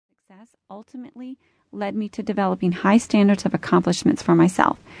success ultimately led me to developing high standards of accomplishments for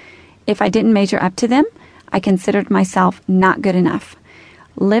myself. If I didn't measure up to them, I considered myself not good enough.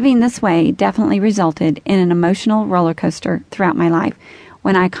 Living this way definitely resulted in an emotional roller coaster throughout my life.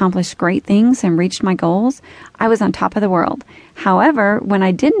 When I accomplished great things and reached my goals, I was on top of the world. However, when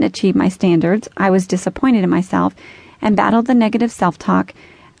I didn't achieve my standards, I was disappointed in myself and battled the negative self-talk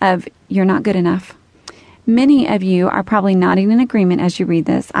of, "You're not good enough." Many of you are probably nodding in agreement as you read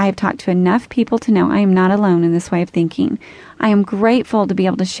this. I have talked to enough people to know I am not alone in this way of thinking. I am grateful to be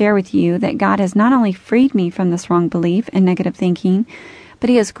able to share with you that God has not only freed me from this wrong belief and negative thinking, but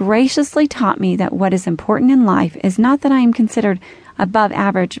He has graciously taught me that what is important in life is not that I am considered above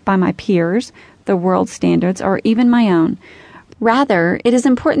average by my peers, the world's standards, or even my own. Rather, it is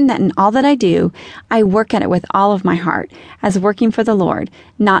important that in all that I do, I work at it with all of my heart, as working for the Lord,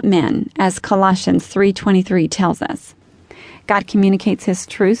 not men, as Colossians 3:23 tells us. God communicates His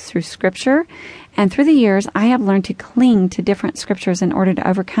truths through Scripture, and through the years, I have learned to cling to different Scriptures in order to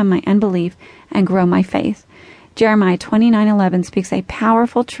overcome my unbelief and grow my faith. Jeremiah 29:11 speaks a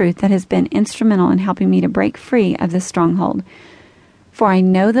powerful truth that has been instrumental in helping me to break free of this stronghold. "For I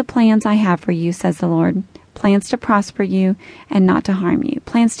know the plans I have for you, says the Lord, plans to prosper you and not to harm you,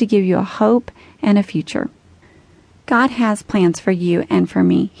 plans to give you a hope and a future." God has plans for you and for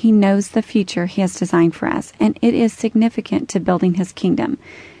me. He knows the future He has designed for us, and it is significant to building His kingdom.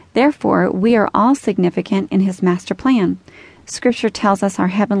 Therefore, we are all significant in His master plan. Scripture tells us our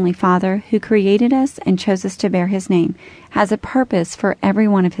Heavenly Father, who created us and chose us to bear His name, has a purpose for every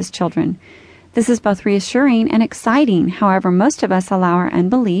one of His children. This is both reassuring and exciting. However, most of us allow our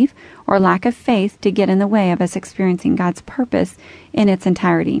unbelief or lack of faith to get in the way of us experiencing God's purpose in its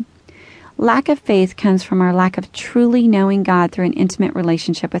entirety. Lack of faith comes from our lack of truly knowing God through an intimate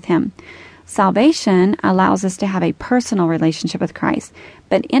relationship with Him. Salvation allows us to have a personal relationship with Christ,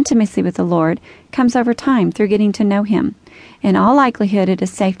 but intimacy with the Lord comes over time through getting to know Him. In all likelihood, it is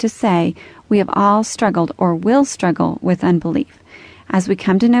safe to say we have all struggled or will struggle with unbelief. As we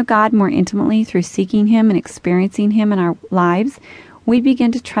come to know God more intimately through seeking Him and experiencing Him in our lives, we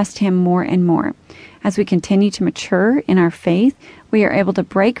begin to trust Him more and more. As we continue to mature in our faith, we are able to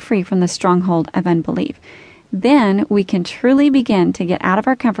break free from the stronghold of unbelief. Then we can truly begin to get out of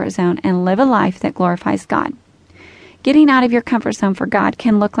our comfort zone and live a life that glorifies God. Getting out of your comfort zone for God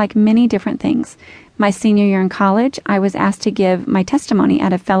can look like many different things. My senior year in college, I was asked to give my testimony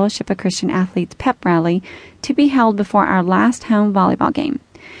at a Fellowship of Christian Athletes pep rally to be held before our last home volleyball game.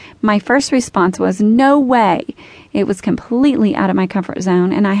 My first response was, "No way!" It was completely out of my comfort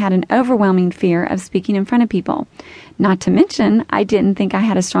zone, and I had an overwhelming fear of speaking in front of people. Not to mention, I didn't think I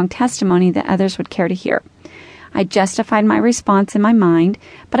had a strong testimony that others would care to hear. I justified my response in my mind,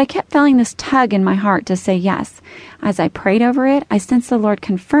 but I kept feeling this tug in my heart to say yes. As I prayed over it, I sensed the Lord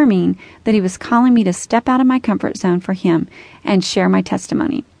confirming that He was calling me to step out of my comfort zone for Him and share my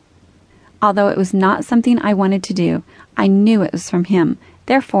testimony. Although it was not something I wanted to do, I knew it was from Him.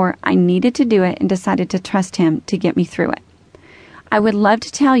 Therefore, I needed to do it and decided to trust Him to get me through it. I would love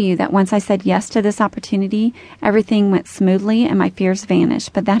to tell you that once I said yes to this opportunity, everything went smoothly and my fears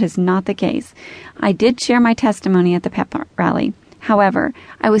vanished, but that is not the case. I did share my testimony at the pep rally. However,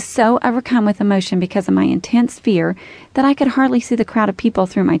 I was so overcome with emotion because of my intense fear that I could hardly see the crowd of people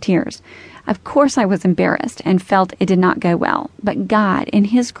through my tears. Of course, I was embarrassed and felt it did not go well, but God, in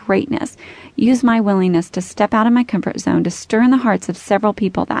His greatness, used my willingness to step out of my comfort zone to stir in the hearts of several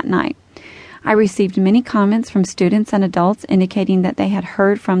people that night. I received many comments from students and adults indicating that they had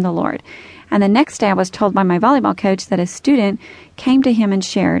heard from the Lord. And the next day I was told by my volleyball coach that a student came to him and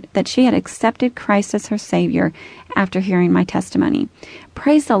shared that she had accepted Christ as her Savior after hearing my testimony.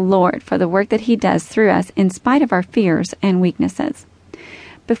 Praise the Lord for the work that He does through us in spite of our fears and weaknesses.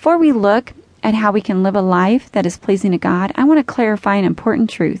 Before we look at how we can live a life that is pleasing to God, I want to clarify an important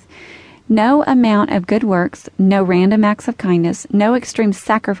truth. No amount of good works, no random acts of kindness, no extreme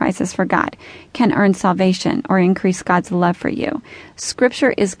sacrifices for God can earn salvation or increase God's love for you.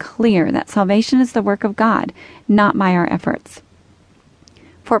 Scripture is clear that salvation is the work of God, not by our efforts.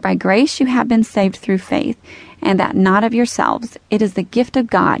 For by grace you have been saved through faith, and that not of yourselves. It is the gift of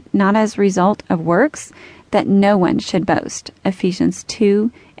God, not as a result of works, that no one should boast. Ephesians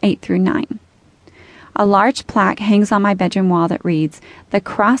 2:8-9. A large plaque hangs on my bedroom wall that reads, "The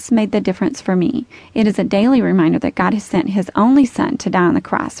cross made the difference for me." It is a daily reminder that God has sent His only Son to die on the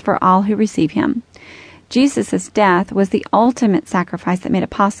cross for all who receive Him. Jesus' death was the ultimate sacrifice that made it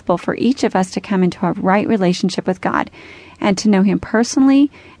possible for each of us to come into a right relationship with God and to know Him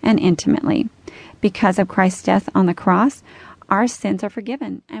personally and intimately. Because of Christ's death on the cross, our sins are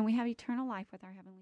forgiven and we have eternal life with our Heavenly